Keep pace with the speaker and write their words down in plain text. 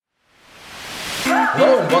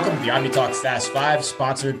Hello and welcome to the OmniTalk Fast 5,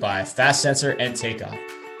 sponsored by Fast Sensor and Takeoff.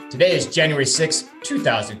 Today is January 6th,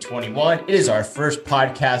 2021. It is our first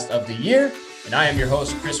podcast of the year, and I am your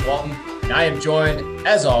host, Chris Walton, and I am joined,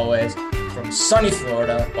 as always, from sunny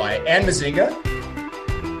Florida by Ann Mazinga.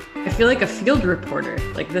 I feel like a field reporter.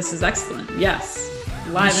 Like, this is excellent. Yes.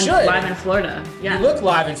 Live in Florida. Yeah. You look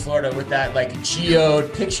live in Florida with that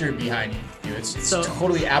geode picture behind you. It's so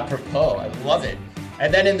totally apropos. I love it.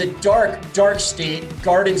 And then in the dark state,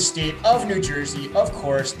 garden state of New Jersey, of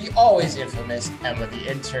course, the always infamous Emma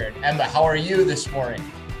the intern. Emma, how are you this morning?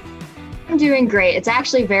 I'm doing great. It's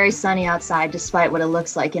actually very sunny outside, despite what it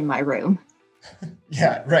looks like in my room.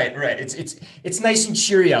 Yeah, right. It's nice and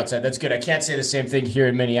cheery outside. That's good. I can't say the same thing here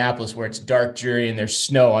in Minneapolis, where it's dark, dreary, and there's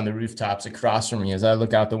snow on the rooftops across from me as I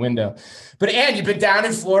look out the window. But Ann, you've been down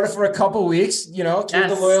in Florida for a couple weeks. Give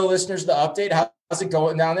the loyal listeners the update. How's it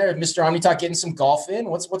going down there? Mr. OmniTalk getting some golf in?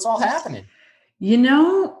 What's all happening?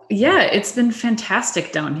 It's been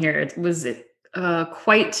fantastic down here. It was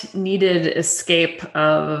quite needed escape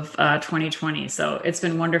of 2020. So it's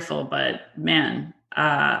been wonderful. But man,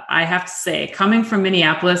 I have to say, coming from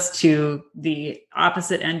Minneapolis to the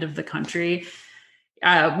opposite end of the country,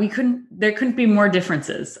 there couldn't be more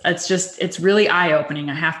differences. It's really eye-opening,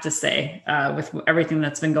 I have to say, with everything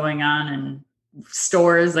that's been going on and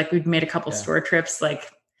stores. Like, we've made a couple store trips. Like,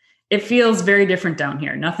 it feels very different down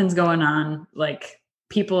here. Nothing's going on. Like,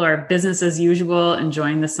 people are business as usual,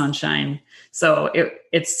 enjoying the sunshine. So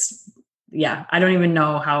I don't even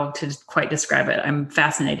know how to quite describe it. I'm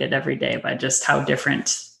fascinated every day by just how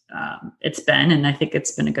different it's been. And I think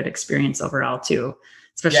it's been a good experience overall too,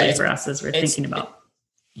 especially for us as we're thinking about.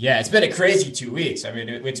 It's been a crazy 2 weeks. I mean,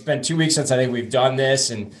 it's been 2 weeks since I think we've done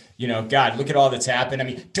this, and God, look at all that's happened. I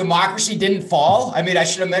mean, democracy didn't fall. I mean, I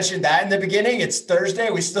should have mentioned that in the beginning. It's Thursday.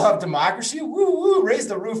 We still have democracy. Woo, raise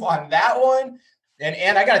the roof on that one.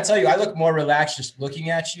 And I got to tell you, I look more relaxed just looking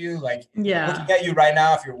at you. Looking at you right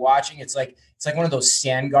now, if you're watching, it's like one of those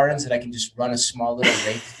sand gardens that I can just run a small little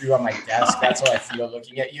rake through on my desk. That's how I feel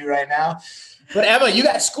looking at you right now. But Emma, you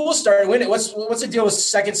got school started. What's the deal with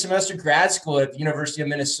second semester grad school at the University of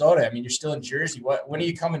Minnesota? I mean, you're still in Jersey. When are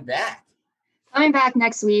you coming back? Coming back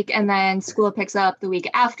next week, and then school picks up the week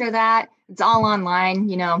after that. It's all online,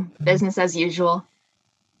 business as usual.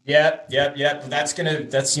 Yep.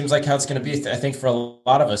 That seems like how it's gonna be, I think, for a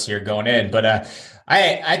lot of us here going in. But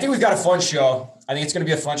I think we've got a fun show. I think it's gonna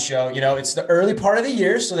be a fun show. It's the early part of the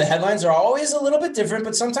year, so the headlines are always a little bit different.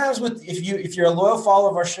 But sometimes if you're a loyal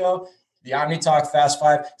follower of our show, the OmniTalk Fast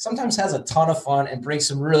 5 sometimes has a ton of fun and brings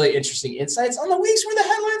some really interesting insights on the weeks where the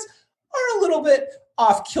headlines are a little bit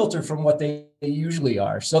off kilter from what they usually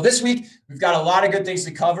are. So this week, we've got a lot of good things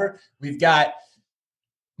to cover. We've got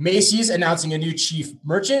Macy's announcing a new chief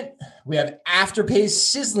merchant. We have Afterpay's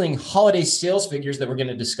sizzling holiday sales figures that we're going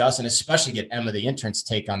to discuss, and especially get Emma the intern's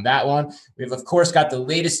take on that one. We have, of course, got the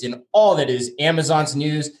latest in all that is Amazon's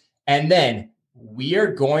news. And then we are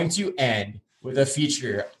going to end with a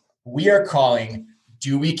feature we are calling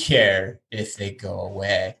Do We Care If They Go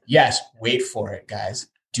Away? Yes, wait for it, guys.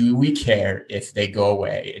 Do we care if they go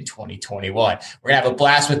away in 2021? We're going to have a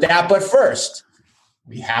blast with that. But first,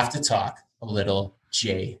 we have to talk a little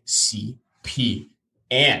JCP.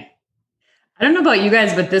 And I don't know about you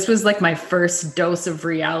guys, but this was like my first dose of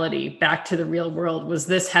reality back to the real world, was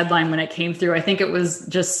this headline when it came through. I think it was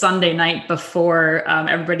just Sunday night before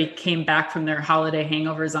everybody came back from their holiday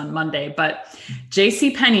hangovers on Monday. But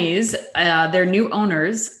JCPenney's, their new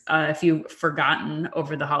owners, if you've forgotten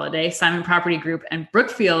over the holiday, Simon Property Group and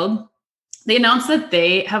Brookfield, they announced that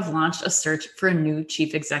they have launched a search for a new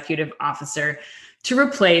chief executive officer to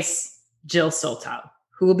replace Jill Soltau,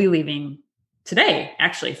 who will be leaving today,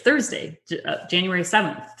 actually Thursday, January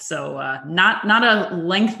 7th. So not a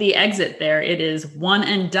lengthy exit there. It is one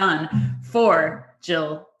and done for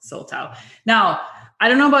Jill Soltau. Now, I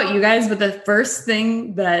don't know about you guys, but the first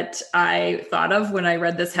thing that I thought of when I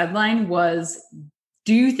read this headline was,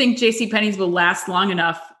 do you think JCPenney's will last long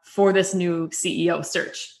enough for this new CEO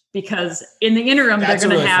search? Because in the interim, they're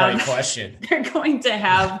going to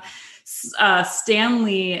have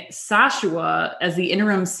Stanley Sashua as the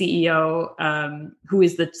interim CEO, who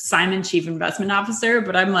is the Simon Chief Investment Officer.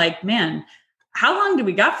 But I'm like, man, how long do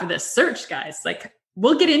we got for this search, guys? Like,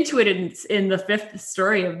 we'll get into it in the fifth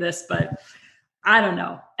story of this, but I don't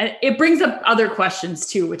know. It brings up other questions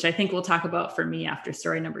too, which I think we'll talk about for me after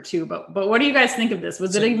story number 2. But what do you guys think of this?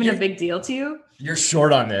 Was it even a big deal to you? You're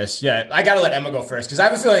short on this. Yeah, I got to let Emma go first because I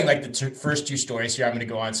have a feeling like the first 2 stories here, I'm going to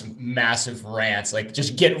go on some massive rants, like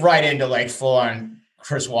just get right into like full on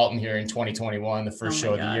Chris Walton here in 2021, the first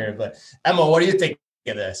show of the year. But Emma, what do you think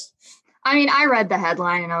of this? I mean, I read the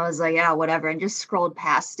headline and I was like, yeah, whatever, and just scrolled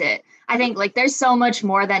past it. I think like there's so much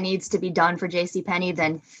more that needs to be done for JCPenney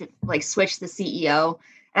than like switch the CEO.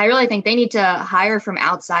 And I really think they need to hire from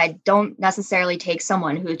outside. Don't necessarily take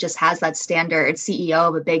someone who just has that standard CEO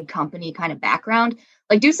of a big company kind of background.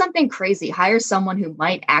 Like do something crazy. Hire someone who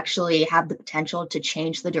might actually have the potential to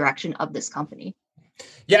change the direction of this company.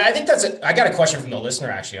 Yeah, I think I got a question from the listener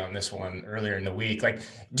actually on this one earlier in the week. Like,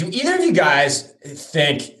 do either of you guys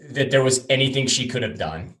think that there was anything she could have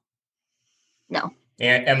done? No.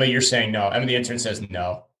 And Emma, you're saying no. Emma, the intern, says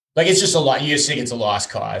no. Like, it's just a lot. You just think it's a lost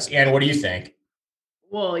cause. And what do you think?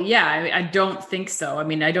 Well, yeah, I don't think so. I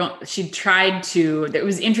mean, she tried to, it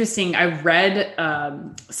was interesting. I read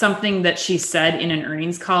something that she said in an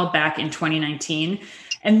earnings call back in 2019.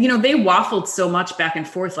 And, they waffled so much back and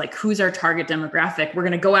forth, like who's our target demographic? We're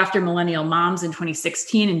going to go after millennial moms in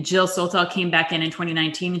 2016. And Jill Soltau came back in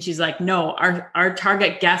 2019. And she's like, no, our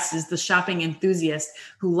target guest is the shopping enthusiast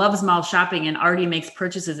who loves mall shopping and already makes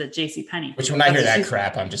purchases at JCPenney. Which when I hear that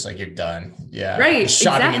crap, I'm just like, you're done. Yeah. Right.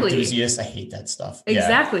 Shopping enthusiast. I hate that stuff.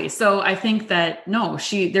 Exactly. Yeah. So I think that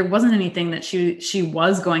there wasn't anything that she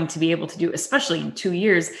was going to be able to do, especially in 2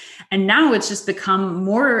 years. And now it's just become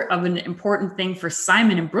more of an important thing for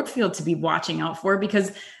Simon and Brookfield to be watching out for,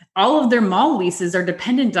 because all of their mall leases are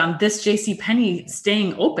dependent on this JCPenney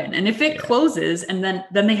staying open. And if it closes, and then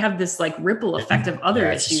they have this like ripple effect of other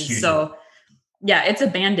issues. So yeah, it's a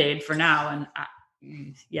Band-Aid for now.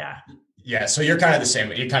 And Yeah. So you're kind of the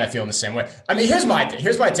same. You're kind of feeling the same way. I mean, here's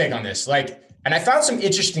my take on this. Like, and I found some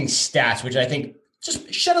interesting stats, which I think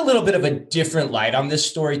just shed a little bit of a different light on this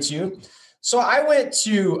story too. So I went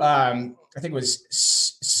to, I think it was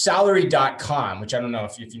salary.com, which I don't know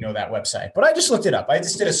if you know that website, but I just looked it up. I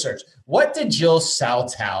just did a search. What did Jill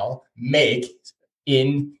Soltau make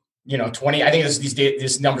in, 20, I think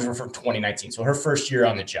these numbers were from 2019. So her first year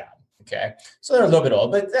on the job. Okay. So they're a little bit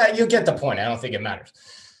old, but you get the point. I don't think it matters.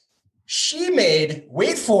 She made,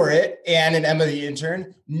 wait for it, Ann and Emma, the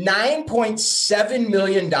intern, $9.7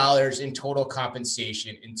 million in total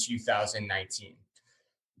compensation in 2019.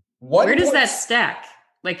 Where does that stack?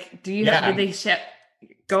 Like, do you have, did they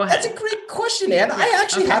go ahead? That's a great question, Ann. I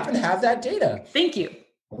actually happen to have that data. Thank you.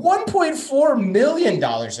 $1.4 million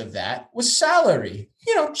of that was salary.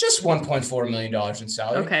 Just $1.4 million in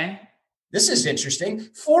salary. Okay. This is interesting.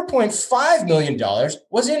 $4.5 million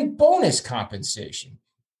was in bonus compensation.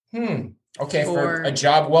 Okay, for a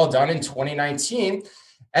job well done in 2019.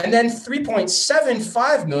 And then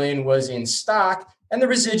 $3.75 million was in stock. And the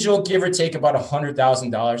residual, give or take about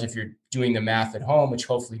 $100,000 if you're doing the math at home, which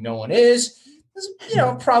hopefully no one is,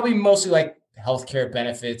 probably mostly like healthcare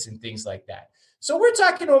benefits and things like that. So we're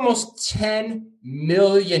talking almost $10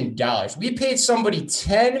 million. We paid somebody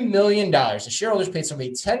 $10 million. The shareholders paid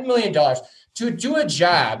somebody $10 million to do a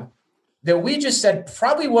job that we just said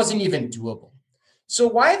probably wasn't even doable. So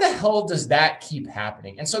why the hell does that keep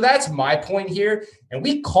happening? And so that's my point here. And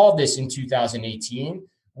we called this in 2018.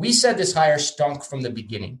 We said this hire stunk from the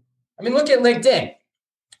beginning. I mean, look at LinkedIn.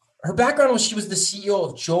 Her background was she was the CEO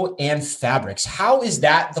of Jo-Ann Fabrics. How is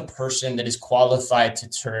that the person that is qualified to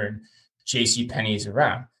turn JCPenney's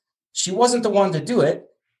around? She wasn't the one to do it.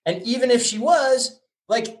 And even if she was,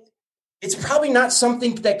 it's probably not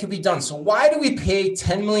something that could be done. So why do we pay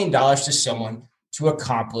 $10 million to someone to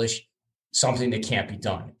accomplish something that can't be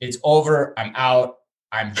done? It's over. I'm out.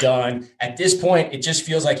 I'm done. At this point, it just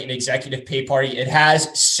feels like an executive pay party. It has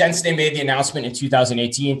since they made the announcement in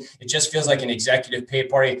 2018. It just feels like an executive pay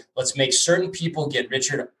party. Let's make certain people get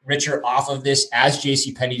richer off of this as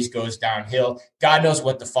JCPenney's goes downhill. God knows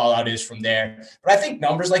what the fallout is from there. But I think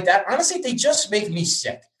numbers like that, honestly, they just make me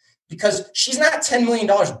sick because she's not $10 million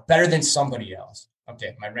better than somebody else.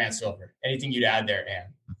 Okay, my rant's over. Anything you'd add there,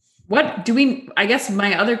 Ann? I guess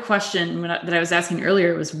my other question that I was asking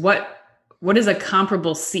earlier was what is a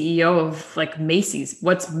comparable CEO of like Macy's?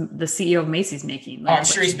 What's the CEO of Macy's making? I'm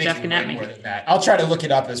sure he's making way more than that. I'll try to look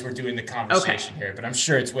it up as we're doing the conversation here, but I'm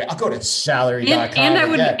sure it's I'll go to salary.com.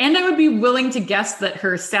 And I would be willing to guess that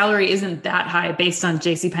her salary isn't that high based on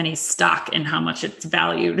JCPenney's stock and how much it's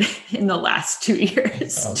valued in the last 2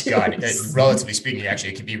 years. Oh God, relatively speaking,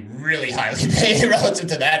 actually, it could be really highly paid relative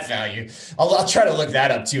to that value. I'll try to look that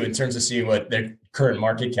up too in terms of seeing what their current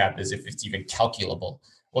market cap is, if it's even calculable.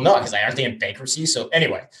 Well, no, because aren't they in bankruptcy? So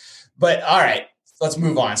anyway, but all right, let's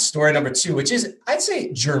move on. Story number 2, which is, I'd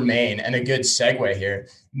say, germane and a good segue here.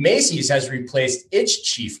 Macy's has replaced its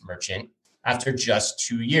chief merchant after just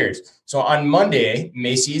 2 years. So on Monday,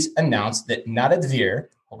 Macy's announced that Nada Dvir,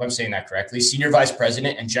 hope I'm saying that correctly, Senior Vice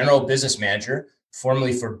President and General Business Manager,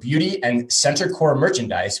 formerly for Beauty and Center Core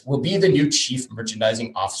Merchandise, will be the new Chief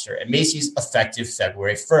Merchandising Officer at Macy's effective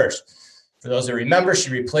February 1st. For those that remember,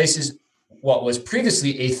 she replaces what was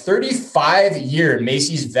previously a 35-year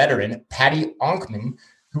Macy's veteran, Patty Onkman,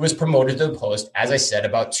 who was promoted to the post, as I said,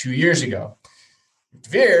 about 2 years ago.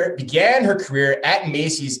 Dvir began her career at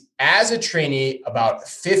Macy's as a trainee about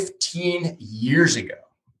 15 years ago.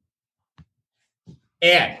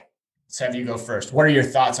 And let's have you go first. What are your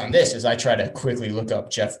thoughts on this as I try to quickly look up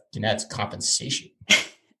Jeff Gannett's compensation?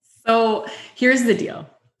 So here's the deal.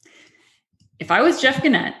 If I was Jeff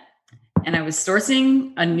Gannett and I was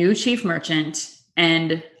sourcing a new chief merchant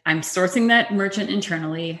and I'm sourcing that merchant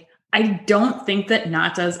internally, I don't think that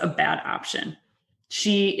Nata is a bad option.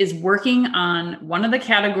 She is working on one of the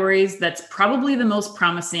categories that's probably the most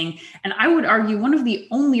promising. And I would argue one of the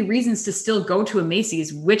only reasons to still go to a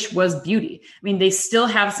Macy's, which was beauty. I mean, they still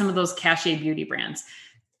have some of those cachet beauty brands.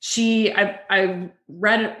 I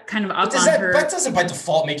read kind of up on her. That doesn't by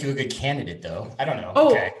default make you a good candidate, though. I don't know.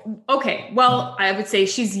 Okay. Well, I would say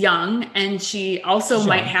she's young and she also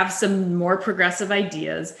might have some more progressive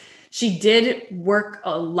ideas. She did work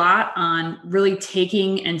a lot on really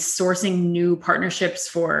taking and sourcing new partnerships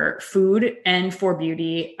for food and for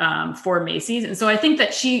beauty for Macy's. And so I think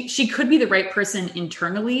that she could be the right person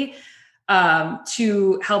internally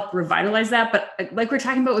to help revitalize that. But like we're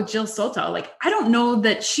talking about with Jill Soltau, like, I don't know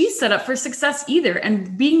that she's set up for success either.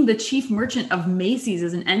 And being the chief merchant of Macy's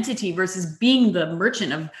as an entity versus being the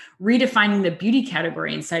merchant of redefining the beauty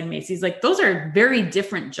category inside Macy's, like those are very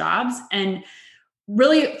different jobs. And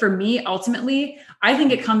really, for me, ultimately, I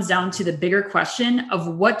think it comes down to the bigger question of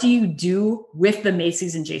what do you do with the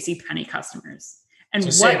Macy's and JCPenney customers? And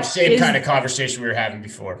so same kind of conversation we were having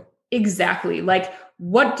before. Exactly. Like,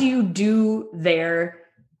 what do you do there?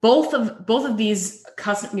 Both of these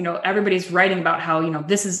customers, everybody's writing about how,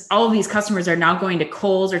 this is all of these customers are now going to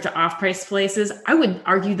Kohl's or to off-price places. I would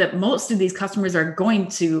argue that most of these customers are going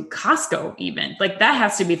to Costco even. Like, that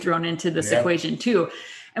has to be thrown into this equation too.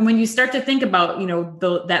 And when you start to think about,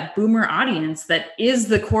 that boomer audience that is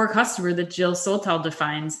the core customer that Jill Soltau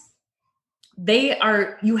defines,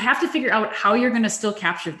 you have to figure out how you're going to still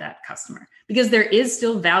capture that customer because there is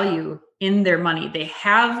still value in their money. They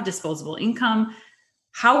have disposable income.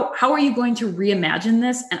 How are you going to reimagine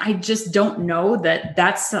this? And I just don't know that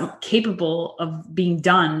that's capable of being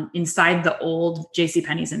done inside the old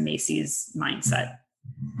JCPenney's and Macy's mindset.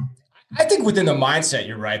 I think within the mindset,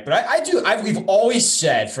 you're right. But we've always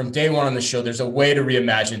said from day one on the show, there's a way to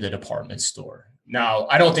reimagine the department store. Now,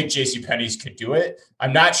 I don't think JCPenney's could do it.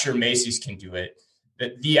 I'm not sure Macy's can do it.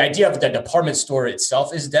 The idea of the department store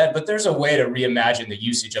itself is dead, but there's a way to reimagine the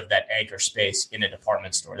usage of that anchor space in a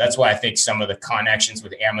department store. That's why I think some of the connections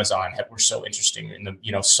with Amazon were so interesting in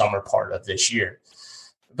the summer part of this year.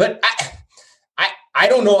 But I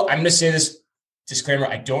don't know. I'm going to say this disclaimer.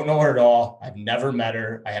 I don't know her at all. I've never met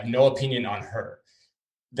her. I have no opinion on her.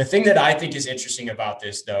 The thing that I think is interesting about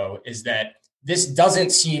this, though, is that this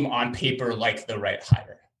doesn't seem on paper like the right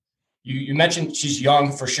hire. You mentioned she's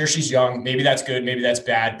young. For sure, she's young. Maybe that's good. Maybe that's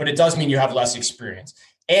bad. But it does mean you have less experience.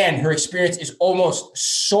 And her experience is almost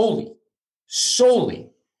solely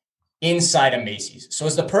inside of Macy's. So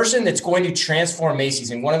as the person that's going to transform Macy's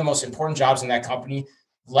and one of the most important jobs in that company,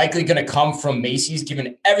 likely going to come from Macy's,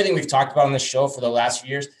 given everything we've talked about on this show for the last few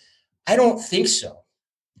years? I don't think so.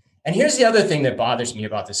 And here's the other thing that bothers me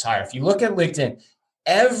about this hire. If you look at LinkedIn,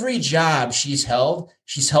 every job she's held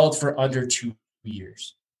for under 2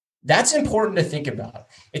 years. That's important to think about.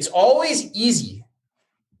 It's always easy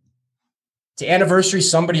to anniversary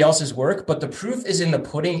somebody else's work, but the proof is in the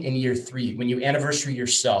pudding in year 3 when you anniversary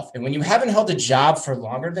yourself. And when you haven't held a job for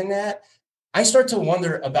longer than that, I start to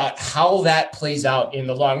wonder about how that plays out in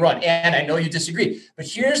the long run. And I know you disagree,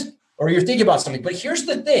 or you're thinking about something, but here's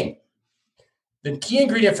the thing. The key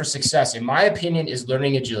ingredient for success, in my opinion, is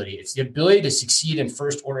learning agility. It's the ability to succeed in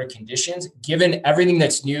first order conditions, given everything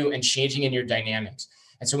that's new and changing in your dynamics.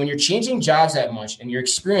 And so when you're changing jobs that much and your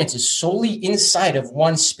experience is solely inside of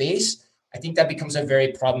one space, I think that becomes a very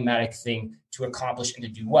problematic thing to accomplish and to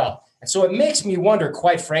do well. And so it makes me wonder,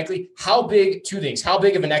 quite frankly, how big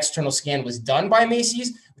of an external scan was done by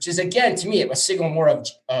Macy's, which is, again, to me, a signal more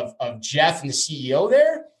of Jeff and the CEO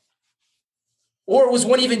there, or was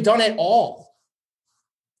one even done at all?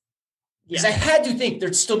 Because I had to think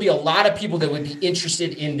there'd still be a lot of people that would be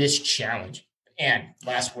interested in this challenge. And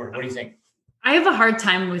last word, what do you think? I have a hard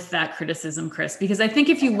time with that criticism, Chris, because I think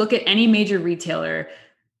if you look at any major retailer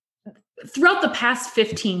throughout the past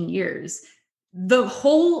 15 years, the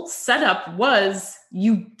whole setup was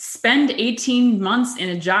you spend 18 months in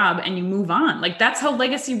a job and you move on. Like, that's how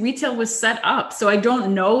legacy retail was set up. So I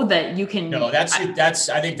don't know that you can. No, I think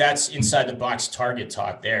that's inside the box Target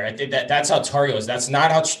talk there. I think that's how Target was. That's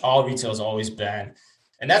not how all retail has always been.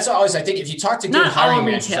 And that's always, I think, if you talk to good Not hiring all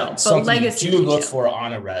managers, retail, that's but something legacy you do look retail. for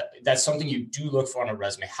on that's something you do look for on a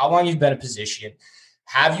resume. How long you've been in a position?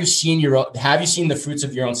 Have you seen the fruits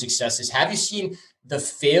of your own successes? Have you seen the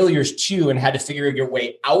failures too and had to figure your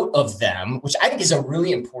way out of them, which I think is a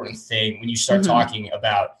really important thing when you start talking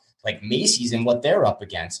about like Macy's and what they're up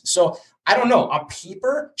against. So I don't know. On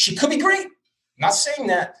paper, she could be great. I'm not saying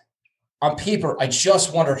that. On paper, I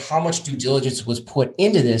just wonder how much due diligence was put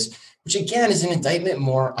into this, which again is an indictment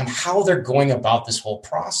more on how they're going about this whole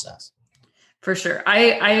process. For sure.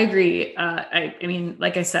 I agree. I mean,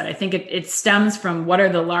 like I said, I think it stems from what are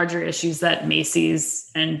the larger issues that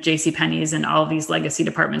Macy's and JCPenney's and all of these legacy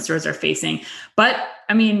department stores are facing. But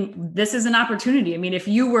I mean, this is an opportunity. I mean, if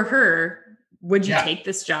you were her, would you take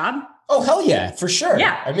this job? Oh, hell yeah, for sure.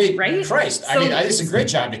 Yeah. I mean, right? Christ. So, I mean, it's a great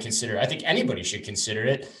job to consider. I think anybody should consider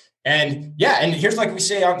it. And yeah, and here's like we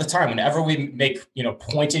say all the time, whenever we make,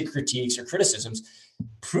 pointed critiques or criticisms,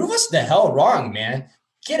 prove us the hell wrong, man.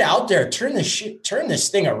 Get out there, turn this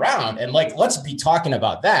thing around. And like, let's be talking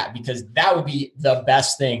about that, because that would be the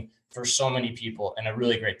best thing for so many people and a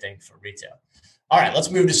really great thing for retail. All right,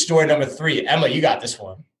 let's move to story number 3. Emma, you got this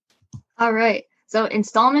one. All right. So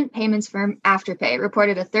installment payments firm Afterpay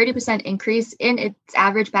reported a 30% increase in its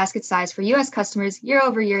average basket size for U.S. customers year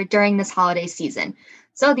over year during this holiday season.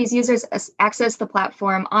 So these users access the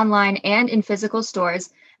platform online and in physical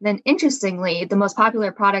stores. Then interestingly, the most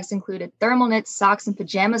popular products included thermal knit socks and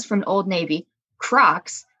pajamas from Old Navy,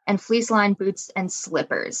 Crocs, and fleece-lined boots and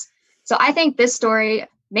slippers. So I think this story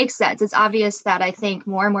makes sense. It's obvious that I think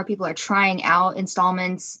more and more people are trying out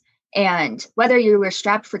installments. And whether you were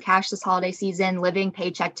strapped for cash this holiday season, living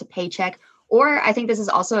paycheck to paycheck, or I think this is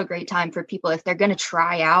also a great time for people, if they're going to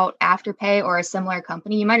try out Afterpay or a similar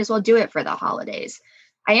company, you might as well do it for the holidays.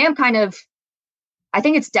 I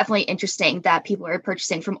think it's definitely interesting that people are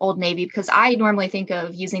purchasing from Old Navy, because I normally think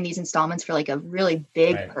of using these installments for like a really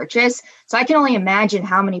big purchase. So I can only imagine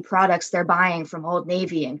how many products they're buying from Old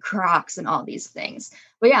Navy and Crocs and all these things.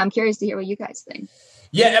 But yeah, I'm curious to hear what you guys think.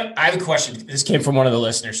 Yeah, I have a question. This came from one of the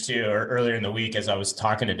listeners too, or earlier in the week as I was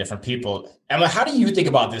talking to different people. Emma, how do you think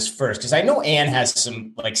about this first? Because I know Anne has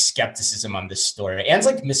some like skepticism on this story. Anne's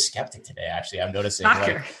like Miss Skeptic today, actually. I'm noticing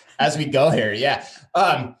like, as we go here. Yeah.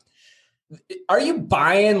 Are you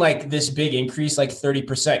buying like this big increase, like 30%?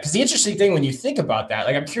 Because the interesting thing when you think about that,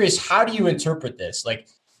 like I'm curious, how do you interpret this? Like,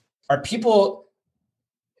 are people,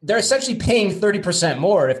 they're essentially paying 30%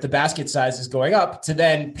 more if the basket size is going up to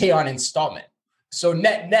then pay on installment. So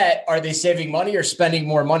net, are they saving money or spending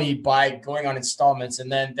more money by going on installments?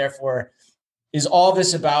 And then therefore, is all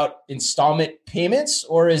this about installment payments,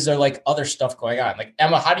 or is there like other stuff going on? Like,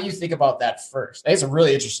 Emma, how do you think about that first? I think it's a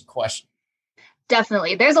really interesting question.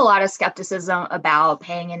 Definitely. There's a lot of skepticism about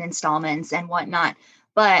paying in installments and whatnot.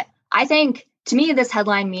 But I think, to me, this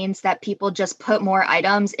headline means that people just put more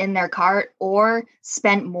items in their cart or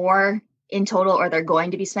spent more in total, or they're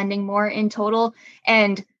going to be spending more in total.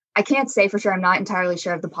 And I can't say for sure. I'm not entirely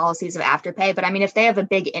sure of the policies of Afterpay, but I mean, if they have a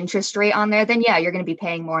big interest rate on there, then yeah, you're going to be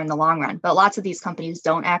paying more in the long run. But lots of these companies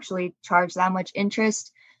don't actually charge that much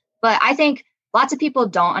interest. But I think lots of people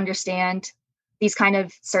don't understand these kind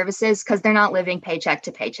of services because they're not living paycheck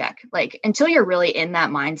to paycheck. Like, until you're really in that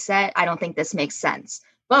mindset, I don't think this makes sense.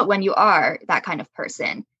 But when you are that kind of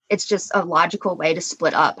person, it's just a logical way to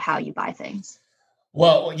split up how you buy things.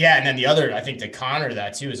 Well, yeah. And then the other, I think, to counter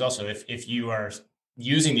that too is also if you are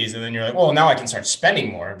using these and then you're like, well, now I can start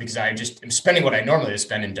spending more because I just am spending what I normally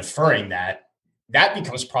spend and deferring that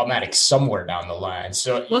becomes problematic somewhere down the line.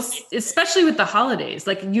 So, well, especially with the holidays,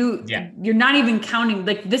 like you're not even counting,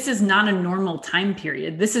 like this is not a normal time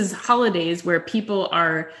period. This is holidays where people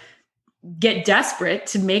get desperate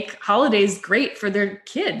to make holidays great for their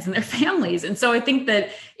kids and their families. And so I think that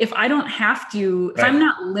if I don't have to, if I'm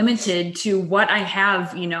not limited to what I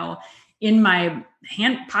have, in my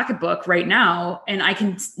pocketbook right now, and I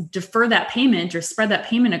can defer that payment or spread that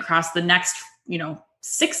payment across the next,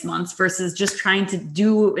 6 months versus just trying to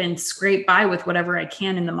do and scrape by with whatever I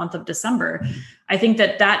can in the month of December. I think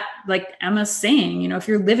that like Emma's saying, if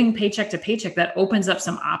you're living paycheck to paycheck, that opens up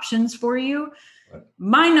some options for you.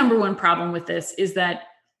 My number one problem with this is that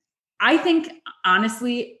I think,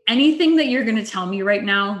 honestly, anything that you're going to tell me right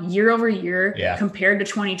now, year over year, compared to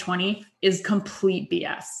 2020 is complete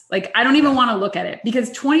BS. Like, I don't even want to look at it because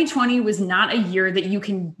 2020 was not a year that you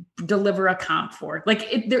can deliver a comp for.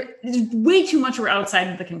 Like, there's way too much were outside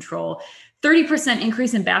of the control. 30%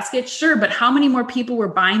 increase in baskets, sure, but how many more people were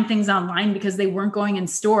buying things online because they weren't going in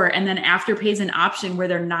store? And then Afterpay is an option where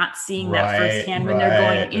they're not seeing that firsthand when they're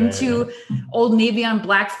going into Old Navy on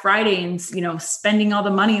Black Friday and, spending all the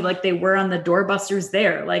money like they were on the doorbusters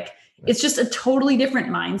there. Like, It's just a totally different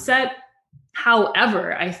mindset.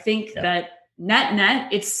 However, I think that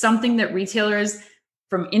net, it's something that retailers,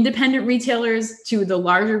 from independent retailers to the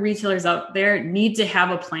larger retailers out there, need to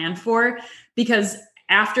have a plan for, because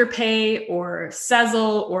Afterpay or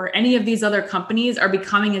Sezzle or any of these other companies are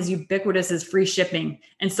becoming as ubiquitous as free shipping.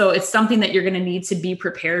 And so it's something that you're going to need to be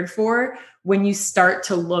prepared for when you start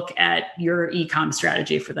to look at your e-com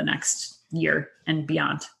strategy for the next year and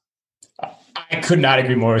beyond. I could not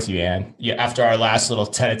agree more with you, Ann. Yeah, after our last little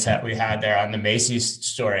tete-a-tete we had there on the Macy's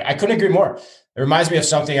story, I couldn't agree more. It reminds me of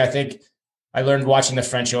something I think I learned watching the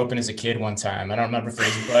French Open as a kid one time. I don't remember if it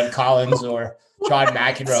was Bud Collins or John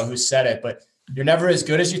McEnroe who said it, but you're never as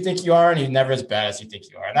good as you think you are, and you're never as bad as you think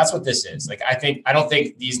you are. And that's what this is. Like, I don't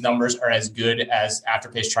think these numbers are as good as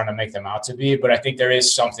Afterpay's trying to make them out to be, but I think there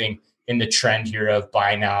is something in the trend here of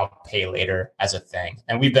buy now, pay later as a thing.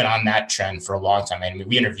 And we've been on that trend for a long time. I mean,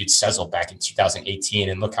 we interviewed Sezzle back in 2018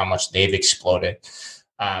 and look how much they've exploded.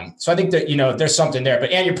 So I think that, there's something there,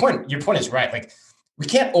 but Ann, your point is right. Like, we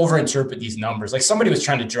can't overinterpret these numbers. Like, somebody was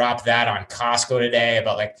trying to drop that on Costco today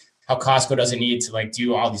about like how Costco doesn't need to like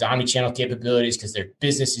do all these omni-channel capabilities because their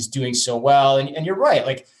business is doing so well. And you're right.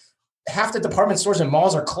 Like, half the department stores and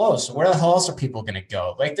malls are closed. So where the hell else are people going to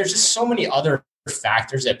go? Like, there's just so many other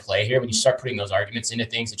factors at play here when you start putting those arguments into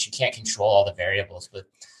things that you can't control all the variables. But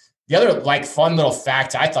the other like fun little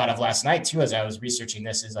fact I thought of last night too, as I was researching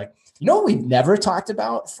this, is like, what we've never talked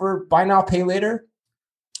about for buy now, pay later?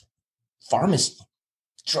 Pharmacy,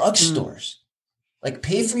 drugstores, like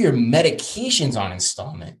pay for your medications on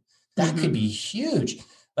installment. That could be huge.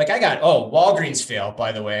 Like I got, Walgreens fail,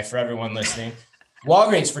 by the way, for everyone listening.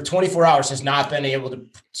 Walgreens for 24 hours has not been able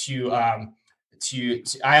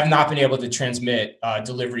I have not been able to transmit a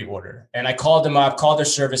delivery order. And I called them up, called their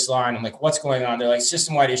service line. I'm like, what's going on? They're like,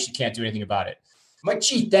 system-wide issue, can't do anything about it. I'm like,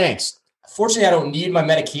 gee, thanks. Fortunately, I don't need my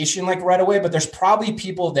medication like right away, but there's probably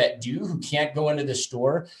people that do who can't go into the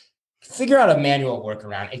store. Figure out a manual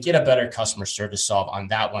workaround and get a better customer service solve on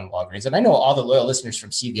that one, Walgreens. And I know all the loyal listeners from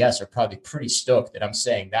CVS are probably pretty stoked that I'm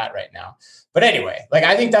saying that right now. But anyway, like,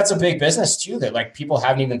 I think that's a big business too, that like people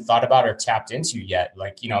haven't even thought about or tapped into yet.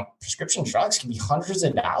 Like, prescription drugs can be hundreds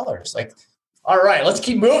of dollars. Like, all right, let's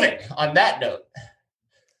keep moving on that note.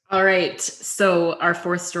 All right. So our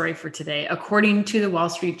fourth story for today, according to the Wall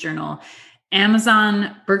Street Journal,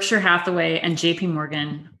 Amazon, Berkshire Hathaway, and JP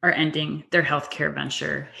Morgan are ending their healthcare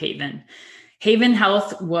venture, Haven. Haven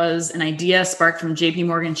Health was an idea sparked from JP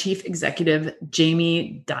Morgan chief executive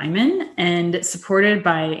Jamie Dimon and supported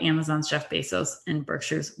by Amazon's Jeff Bezos and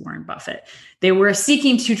Berkshire's Warren Buffett. They were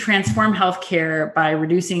seeking to transform healthcare by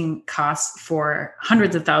reducing costs for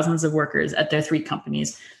hundreds of thousands of workers at their three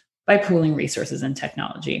companies by pooling resources and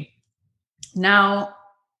technology. Now,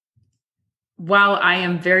 while I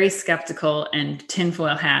am very skeptical and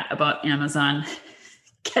tinfoil hat about Amazon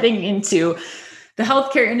getting into the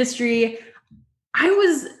healthcare industry, I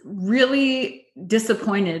was really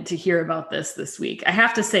disappointed to hear about this week. I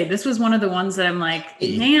have to say, this was one of the ones that I'm like,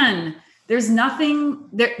 man, there's nothing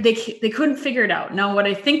there. They couldn't figure it out. Now, what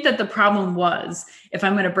I think that the problem was, if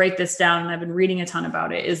I'm going to break this down, and I've been reading a ton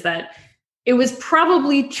about it, is that it was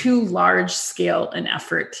probably too large scale an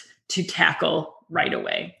effort to tackle right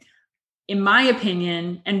away. In my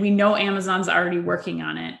opinion, and we know Amazon's already working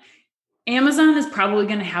on it, Amazon is probably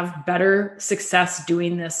going to have better success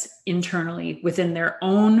doing this internally within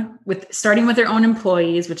starting with their own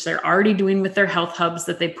employees, which they're already doing with their health hubs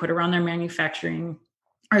that they put around their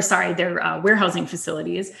their warehousing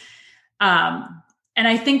facilities. And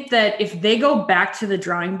I think that if they go back to the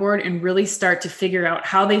drawing board and really start to figure out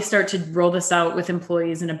how they start to roll this out with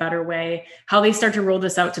employees in a better way, how they start to roll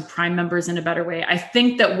this out to Prime members in a better way, I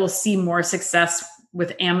think that we'll see more success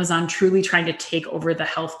with Amazon truly trying to take over the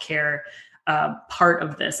healthcare part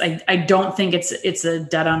of this. I don't think it's a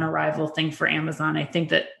dead on arrival thing for Amazon. I think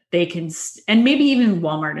that they can, and maybe even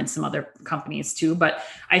Walmart and some other companies too, but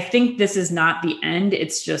I think this is not the end.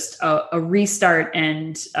 It's just a restart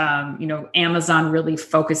and, Amazon really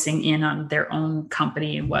focusing in on their own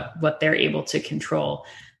company and what they're able to control.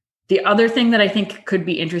 The other thing that I think could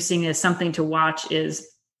be interesting is something to watch is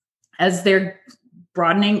as they're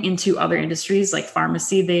broadening into other industries like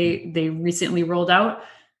pharmacy, they recently rolled out.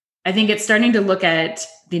 I think it's starting to look at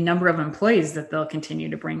the number of employees that they'll continue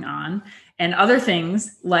to bring on and other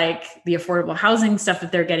things like the affordable housing stuff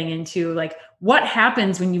that they're getting into. Like, what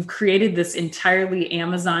happens when you've created this entirely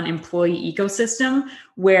Amazon employee ecosystem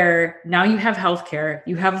where now you have healthcare,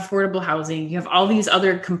 you have affordable housing, you have all these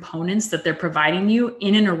other components that they're providing you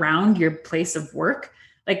in and around your place of work?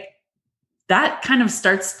 Like, that kind of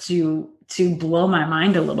starts to blow my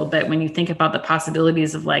mind a little bit when you think about the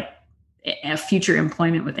possibilities of like future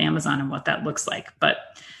employment with Amazon and what that looks like. But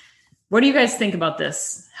what do you guys think about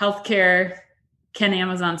this? Healthcare, can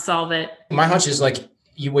Amazon solve it? My hunch is like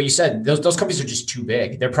what you said, those companies are just too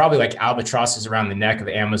big. They're probably like albatrosses around the neck of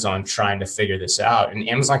Amazon trying to figure this out. And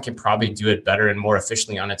Amazon can probably do it better and more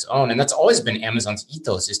efficiently on its own. And that's always been Amazon's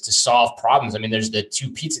ethos, is to solve problems. I mean, there's the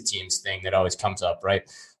two pizza teams thing that always comes up, right?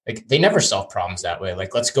 Like they never solve problems that way.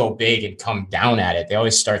 Like, let's go big and come down at it. They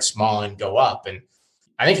always start small and go up. And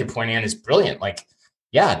I think your point, Ann, is brilliant. Like,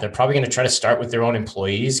 yeah, they're probably going to try to start with their own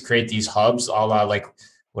employees, create these hubs, a la like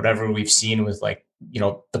whatever we've seen with like,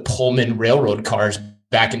 the Pullman railroad cars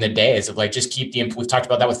back in the days of like, just keep we've talked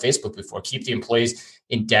about that with Facebook before, keep the employees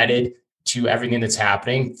indebted to everything that's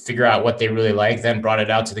happening, figure out what they really like, then brought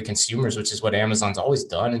it out to the consumers, which is what Amazon's always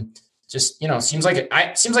done. And just, seems like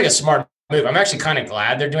a smart move. I'm actually kind of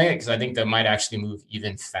glad they're doing it because I think they might actually move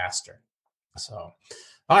even faster. So,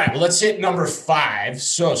 all right, well, let's hit number 5.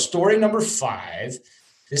 So story number 5,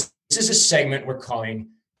 this is a segment we're calling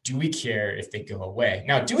Do We Care If They Go Away?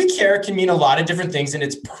 Now, do we care can mean a lot of different things, and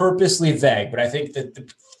it's purposely vague. But I think that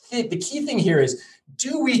the key thing here is,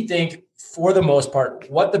 do we think, for the most part,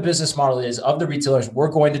 what the business model is of the retailers we're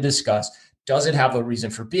going to discuss, does it have a reason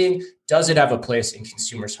for being? Does it have a place in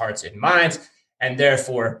consumers' hearts and minds? And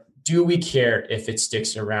therefore, do we care if it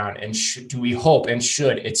sticks around? And do we hope and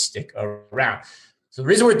should it stick around? So the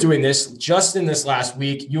reason we're doing this, just in this last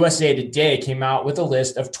week, USA Today came out with a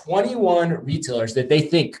list of 21 retailers that they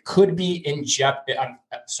think could be in jeopardy.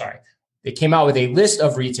 They came out with a list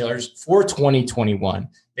of retailers for 2021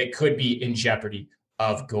 that could be in jeopardy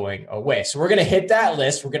of going away. So we're going to hit that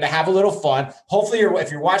list. We're going to have a little fun. Hopefully,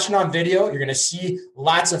 if you're watching on video, you're going to see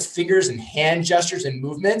lots of fingers and hand gestures and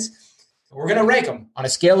movements. We're going to rank them on a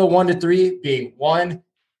scale of 1 to 3, being 1,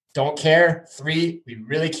 don't care, 3, we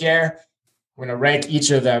really care. We're going to rank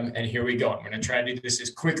each of them, and here we go. I'm going to try to do this as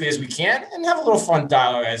quickly as we can and have a little fun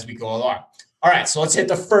dialogue as we go along. All right, so let's hit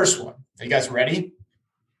the first one. Are you guys ready?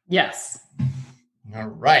 Yes. All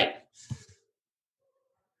right.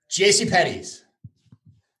 JCPenney's.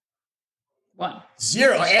 1.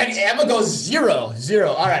 0. And Emma goes 0. 0.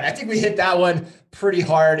 All right, I think we hit that one pretty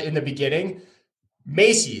hard in the beginning.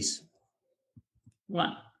 Macy's.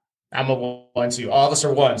 1. I'm a 1 too. All of us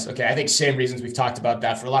are 1s. Okay, I think same reasons. We've talked about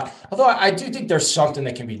that for a lot. Although I do think there's something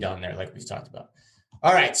that can be done there, like we've talked about.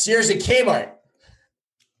 All right, Sears and Kmart.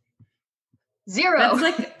 0.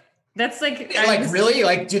 That's like really?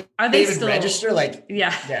 Like, do they even still register? Like,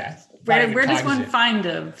 yeah. Where does one find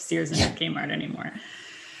a Sears and Kmart anymore?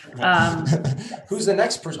 Who's the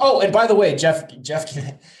next person? Oh, and by the way, Jeff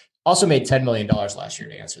also made $10 million last year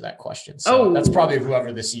to answer that question. So that's probably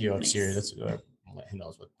whoever the CEO of Sears. That's who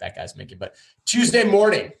knows what that guy's making. But Tuesday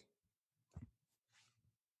Morning.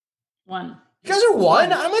 1. You guys are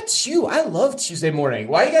 1. I'm a 2. I love Tuesday Morning.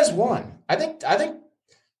 Why are you guys 1? I think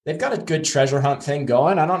they've got a good treasure hunt thing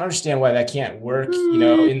going. I don't understand why that can't work.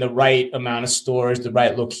 In the right amount of stores, the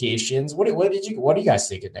right locations. What are you guys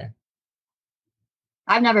thinking there?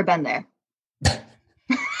 I've never been there.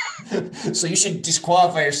 So you should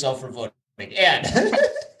disqualify yourself for voting. And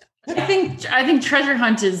I think treasure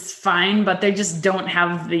hunt is fine, but they just don't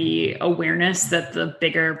have the awareness that the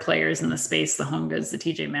bigger players in the space, the Home Goods, the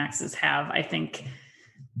TJ Maxx's have. I think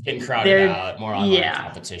getting crowded out, more online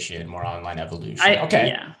competition, more online evolution.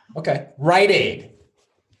 Okay. Rite Aid.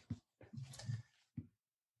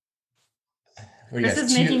 This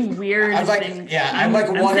is making weird things. Yeah, I'm like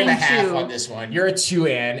 1.5 on this one. You're a 2,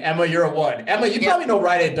 Ann. Emma, you're a 1. Emma, you probably know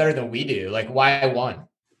Rite Aid better than we do. Like, why 1?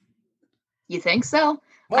 You think so?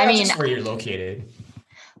 Well, that's just where you're located.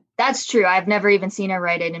 That's true. I've never even seen a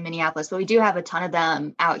Rite Aid in Minneapolis, but we do have a ton of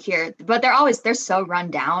them out here. But they're so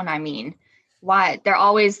run down. I mean, why?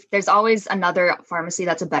 There's always another pharmacy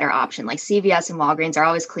that's a better option. Like CVS and Walgreens are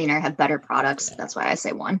always cleaner, have better products. That's why I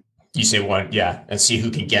say 1. You say 1, yeah, and see who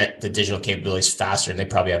can get the digital capabilities faster, and they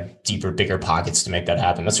probably have deeper, bigger pockets to make that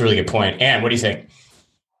happen. That's a really good point. Ann, what do you think?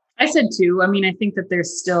 I said 2. I mean, I think that they're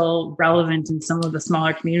still relevant in some of the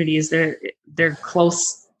smaller communities. They're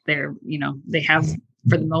close. They have,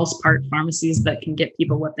 for the most part, pharmacies that can get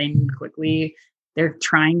people what they need quickly. They're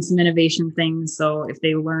trying some innovation things. So if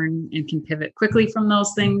they learn and can pivot quickly from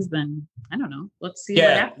those things, then I don't know. Let's see what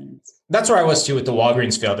happens. That's where I was too with the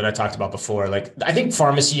Walgreens fail that I talked about before. Like, I think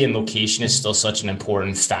pharmacy and location is still such an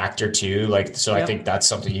important factor too. Like, so I think that's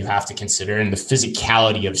something you have to consider. And the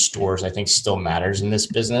physicality of stores, I think, still matters in this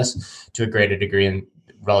business to a greater degree and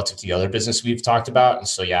relative to the other business we've talked about. And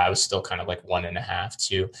so, I was still kind of like 1.5,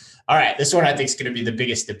 2. All right. This one I think is going to be the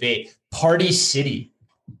biggest debate. Party City.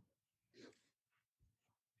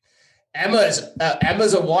 Emma's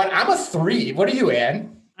a 1. I'm a 3. What are you,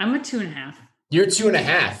 Ann? I'm a 2.5. You're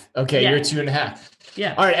 2.5. Okay, Yeah. you're 2.5.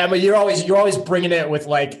 Yeah. All right, Emma, you're always bringing it with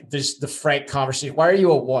like this the frank conversation. Why are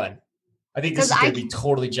you a 1? I think this Because is going to be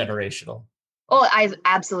totally generational. Oh, I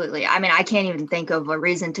absolutely. I mean, I can't even think of a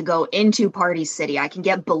reason to go into Party City. I can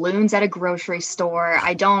get balloons at a grocery store.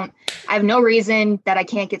 I have no reason that I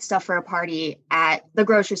can't get stuff for a party at the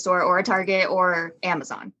grocery store or a Target or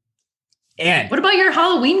Amazon. And what about your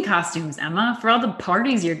Halloween costumes, Emma, for all the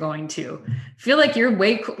parties you're going to? I feel like you're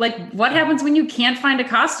like, what happens when you can't find a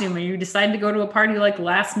costume and you decide to go to a party like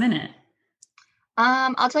last minute?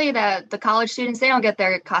 I'll tell you that the college students, they don't get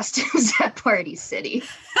their costumes at Party City.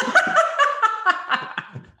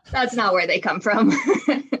 That's not where they come from.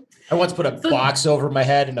 I once put a box over my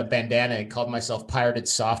head and a bandana and called myself Pirated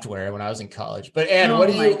Software when I was in college. But Ann, why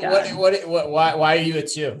are you a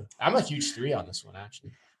 2? I'm a huge 3 on this one,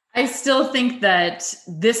 actually. I still think that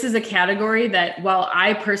this is a category that, while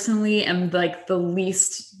I personally am like the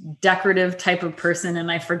least decorative type of person,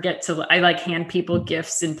 and I like hand people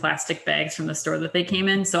gifts in plastic bags from the store that they came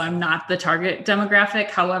in. So I'm not the target demographic.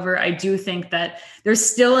 However, I do think that there's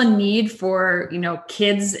still a need for,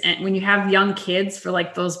 kids. And when you have young kids, for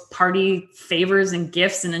like those party favors and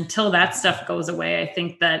gifts. And until that stuff goes away, I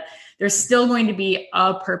think that there's still going to be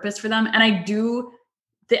a purpose for them. And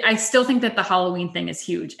I still think that the Halloween thing is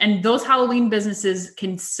huge, and those Halloween businesses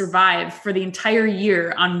can survive for the entire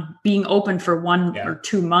year on being open for 1 or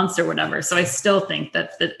 2 months or whatever. So I still think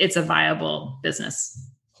that it's a viable business.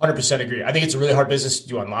 100% agree. I think it's a really hard business to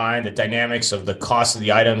do online. The dynamics of the cost of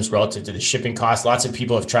the items relative to the shipping costs. Lots of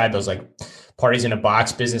people have tried those like parties in a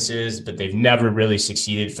box businesses, but they've never really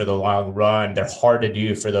succeeded for the long run. They're hard to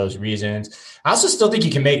do for those reasons. I also still think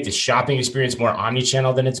you can make the shopping experience more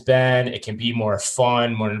omni-channel than it's been. It can be more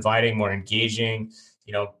fun, more inviting, more engaging,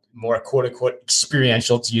 more quote unquote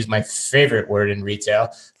experiential, to use my favorite word in retail.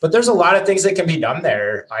 But there's a lot of things that can be done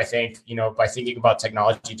there, I think, by thinking about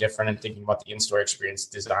technology different and thinking about the in-store experience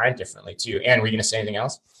design differently too. Ann, were you going to say anything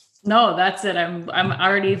else? No, that's it. I'm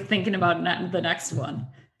already thinking about the next one.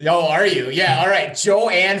 Oh, are you? Yeah. All right.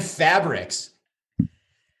 Joann Fabrics.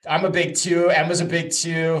 I'm a big 2. Emma's a big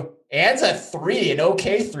 2. Ann's a 3, an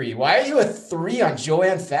okay 3. Why are you a 3 on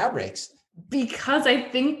Joann Fabrics? Because I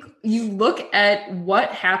think you look at what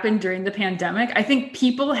happened during the pandemic. I think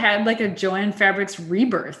people had like a Joann Fabrics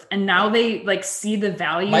rebirth, and now they like see the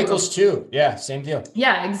value. Michael's too. Yeah, same deal.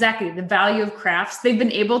 Yeah, exactly. The value of crafts. They've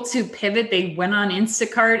been able to pivot. They went on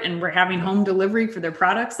Instacart and were having home delivery for their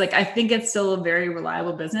products. Like, I think it's still a very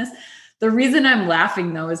reliable business. The reason I'm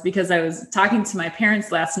laughing, though, is because I was talking to my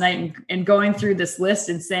parents last night and going through this list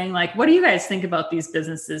and saying, like, what do you guys think about these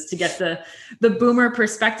businesses, to get the boomer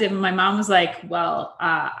perspective? And my mom was like, well,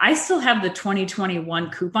 I still have the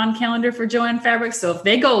 2021 coupon calendar for Joann Fabrics. So if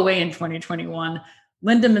they go away in 2021,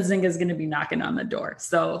 Linda Mazinga is going to be knocking on the door.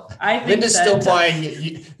 So I think Linda's still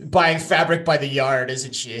buying fabric by the yard,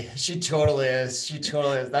 isn't she? She totally is.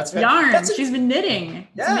 That's yarn. She's been knitting.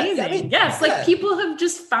 It's amazing. Like people have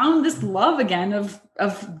just found this love again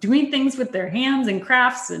of doing things with their hands and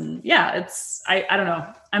crafts. And I don't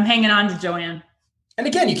know. I'm hanging on to Joann. And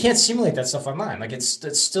again, you can't simulate that stuff online. Like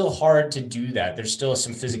it's still hard to do that. There's still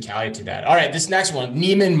some physicality to that. All right, this next one,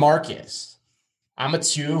 Neiman Marcus. I'm a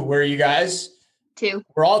 2. Where are you guys? 2.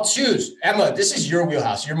 We're all 2s. Emma, this is your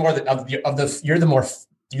wheelhouse. You're more you're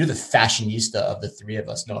the fashionista of the 3 of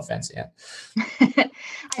us. No offense, Ann. I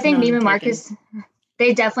think Neiman Marcus,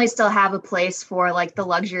 they definitely still have a place for like the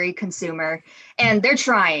luxury consumer, and they're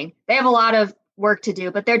trying. They have a lot of work to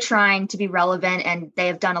do, but they're trying to be relevant, and they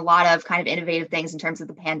have done a lot of kind of innovative things in terms of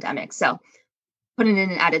the pandemic. So putting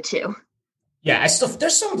it in at a 2. Yeah, I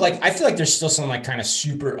feel like there's still some like kind of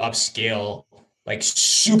super upscale, like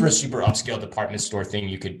super upscale department store thing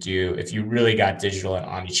you could do if you really got digital and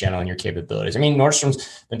omnichannel in your capabilities. I mean,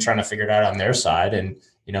 Nordstrom's been trying to figure it out on their side, and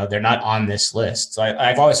they're not on this list. So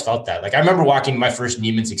I've always felt that. Like I remember walking my first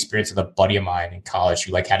Neiman's experience with a buddy of mine in college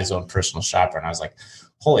who like had his own personal shopper, and I was like,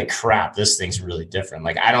 holy crap, this thing's really different.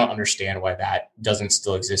 Like, I don't understand why that doesn't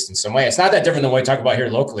still exist in some way. It's not that different than what we talk about here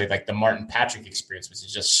locally, like the Martin Patrick experience, which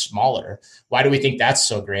is just smaller. Why do we think that's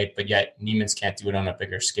so great, but yet Neiman's can't do it on a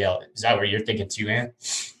bigger scale? Is that what you're thinking too, Ann?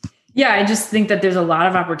 Yeah, I just think that there's a lot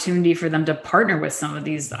of opportunity for them to partner with some of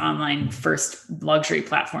these online first luxury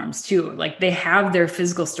platforms too. Like they have their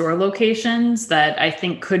physical store locations that I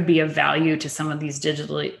think could be of value to some of these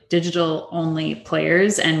digital only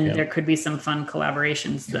players. And there could be some fun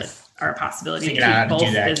collaborations that are a possibility. Figure out how to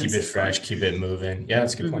do that, keep it fresh, keep it moving. Yeah,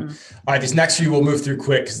 that's a good point. All right, this next few we'll move through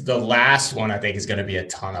quick because the last one I think is going to be a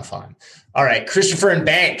ton of fun. All right, Christopher and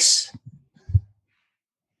Banks.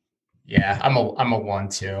 Yeah, I'm a 1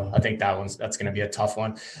 too. I think that's going to be a tough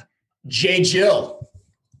one. J. Jill.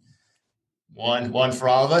 One for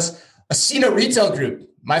all of us. Ascena Retail Group,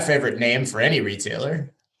 my favorite name for any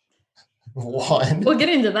retailer. One. We'll get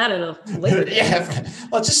into that at a later date. Yeah.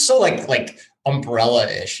 Well, it's just so like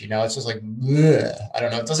umbrella-ish, it's just like, bleh. I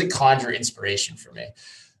don't know. It doesn't conjure inspiration for me.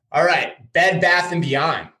 All right. Bed Bath &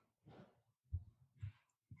 Beyond.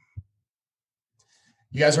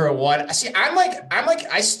 You guys are a one. See, I'm like,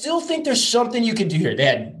 I still think there's something you can do here. They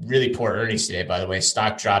had really poor earnings today, by the way.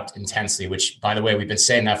 Stock dropped intensely, which, by the way, we've been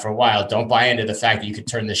saying that for a while. Don't buy into the fact that you could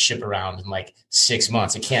turn this ship around in like 6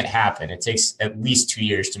 months. It can't happen. It takes at least 2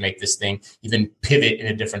 years to make this thing even pivot in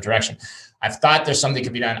a different direction. I've thought there's something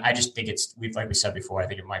could be done. I just think like we said before, I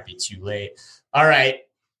think it might be too late. All right.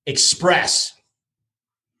 Express.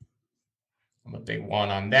 I'm a big one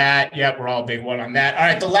on that. Yep, we're all a big one on that. All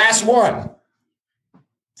right, the last one.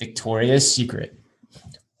 Victoria's Secret.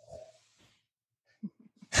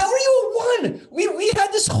 How are you a one? We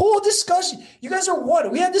had this whole discussion. You guys are one.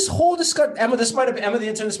 We had this whole discussion. Emma the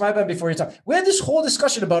intern, this might have been before your time. We had this whole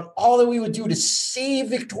discussion about all that we would do to save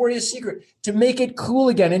Victoria's Secret, to make it cool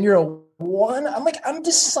again. And you're a one. I'm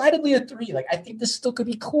decidedly a 3. Like, I think this still could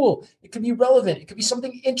be cool. It could be relevant. It could be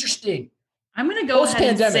something interesting. I'm going to go ahead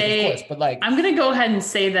and say, of course, but I'm going to go ahead and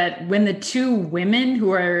say that when the 2 women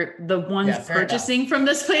who are the ones purchasing from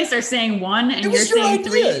this place are saying 1 and you're saying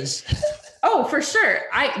 3. Oh, for sure.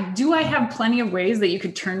 I have plenty of ways that you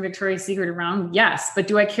could turn Victoria's Secret around. Yes. But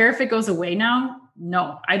do I care if it goes away now?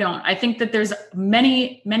 No, I don't. I think that there's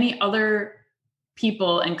many, many other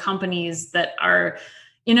people and companies that are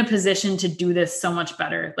in a position to do this so much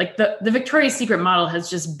better. Like the Victoria's Secret model has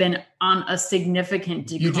just been on a significant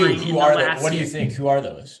decline. Who are they? What do you think? Who are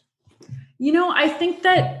those? I think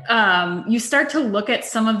that you start to look at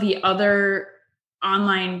some of the other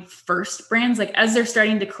online first brands, like as they're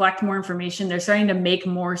starting to collect more information, they're starting to make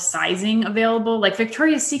more sizing available. Like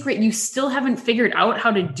Victoria's Secret, you still haven't figured out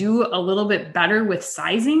how to do a little bit better with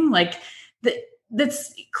sizing. Like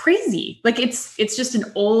that's crazy. Like it's just an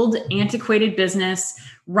old, antiquated business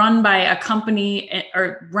run by a company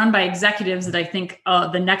or run by executives that I think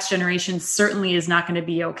the next generation certainly is not going to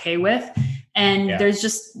be okay with. And there's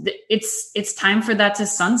just, it's time for that to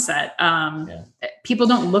sunset. People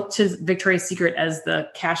don't look to Victoria's Secret as the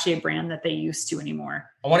cachet brand that they used to anymore.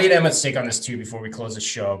 I want to get Emma's take on this too before we close the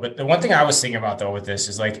show. But the one thing I was thinking about though with this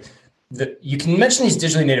is like, you can mention these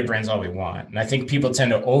digitally native brands all we want. And I think people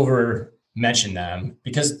tend to over mention them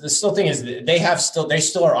because the still thing is they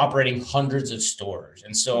still are operating hundreds of stores.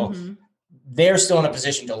 And so they're still in a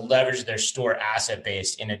position to leverage their store asset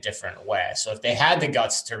base in a different way. So if they had the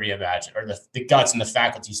guts to reimagine, or the guts and the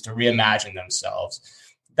faculties to reimagine themselves,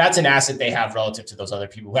 that's an asset they have relative to those other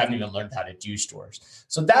people who haven't even learned how to do stores.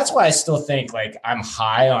 So that's why I still think like I'm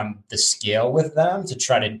high on the scale with them to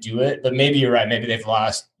try to do it. But maybe you're right. Maybe they've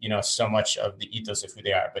lost, so much of the ethos of who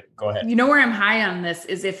they are. But go ahead. Where I'm high on this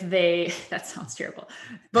is if that sounds terrible,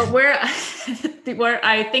 but where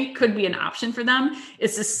I think could be an option for them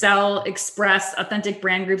is to sell express authentic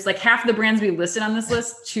brand groups, like half the brands we listed on this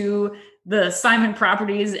list, to the Simon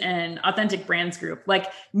Properties and Authentic Brands Group.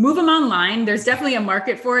 Like move them online. There's definitely a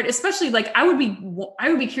market for it, especially like I would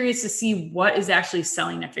be curious to see what is actually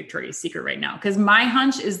selling at Victoria's Secret right now. Because my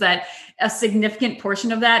hunch is that a significant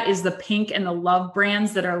portion of that is the Pink and the Love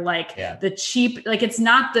brands that are like the cheap, like it's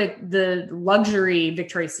not the luxury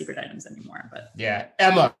Victoria's Secret items anymore. But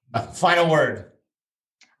Emma, final word.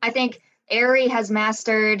 I think Aerie has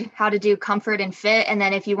mastered how to do comfort and fit. And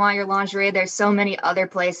then if you want your lingerie, there's so many other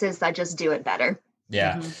places that just do it better.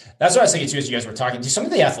 Yeah. That's what I was thinking too, as you guys were talking. Do some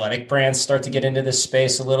of the athletic brands start to get into this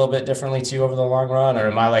space a little bit differently too over the long run? Or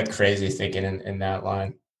am I like crazy thinking in that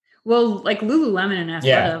line? Well, like Lululemon and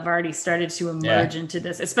Athleta have already started to emerge into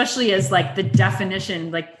this, especially as like the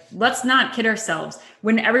definition, like let's not kid ourselves.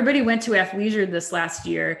 When everybody went to athleisure this last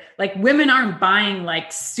year, like women aren't buying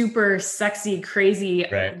like super sexy, crazy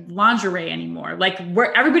lingerie anymore. Like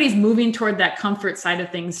everybody's moving toward that comfort side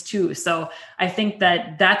of things too. So I think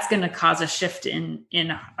that that's going to cause a shift in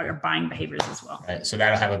our buying behaviors as well. Right. So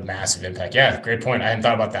that'll have a massive impact. Yeah. Great point. I hadn't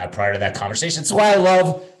thought about that prior to that conversation. That's why I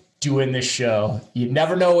love doing this show. You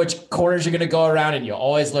never know which corners you're going to go around and you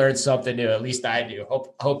always learn something new. At least I do.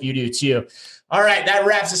 Hope you do too. All right. That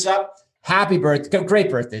wraps us up. Happy birthday.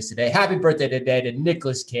 Great birthdays today. Happy birthday today to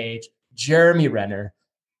Nicolas Cage, Jeremy Renner,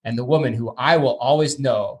 and the woman who I will always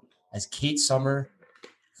know as Kate Summers,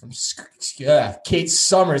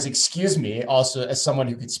 also as someone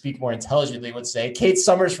who could speak more intelligently, would say Kate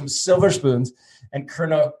Summers from Silver Spoons and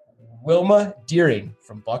Colonel Wilma Deering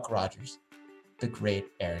from Buck Rogers. The great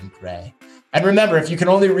Aaron Gray. And remember, if you can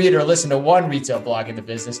only read or listen to one retail blog in the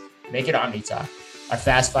business, make it OmniTalk. Our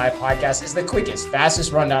Fast Five podcast is the quickest,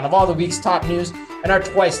 fastest rundown of all the week's top news, and our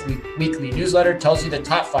twice-weekly newsletter tells you the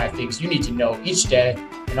top 5 things you need to know each day,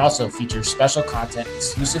 and also features special content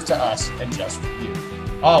exclusive to us and just for you,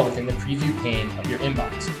 all within the preview pane of your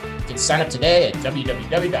inbox. You can sign up today at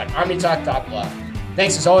www.omnitalk.blog.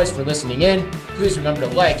 Thanks as always for listening in. Please remember to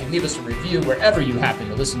like and leave us a review wherever you happen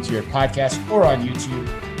to listen to your podcast or on YouTube.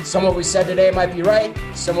 Some of what we said today might be right,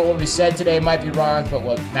 some of what we said today might be wrong, but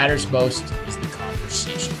what matters most is the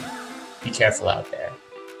conversation. Be careful out there.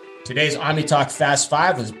 Today's OmniTalk Fast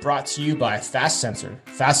 5 was brought to you by Fast Sensor.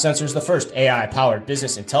 Fast Sensor is the first AI-powered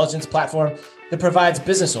business intelligence platform that provides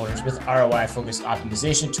business owners with ROI-focused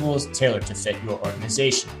optimization tools tailored to fit your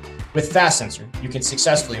organization. With Fast Sensor, you can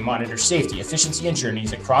successfully monitor safety, efficiency, and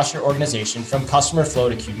journeys across your organization, from customer flow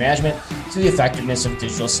to queue management to the effectiveness of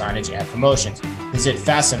digital signage and promotions. Visit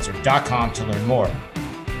fastsensor.com to learn more.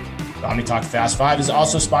 The OmniTalk Fast 5 is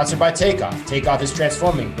also sponsored by Takeoff. Takeoff is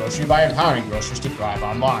transforming grocery by empowering grocers to thrive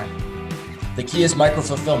online. The key is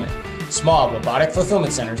micro-fulfillment, small robotic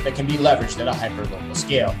fulfillment centers that can be leveraged at a hyper-local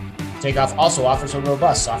scale. Takeoff also offers a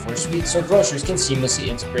robust software suite so grocers can seamlessly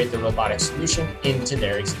integrate the robotic solution into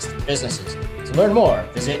their existing businesses. To learn more,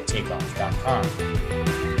 visit takeoff.com.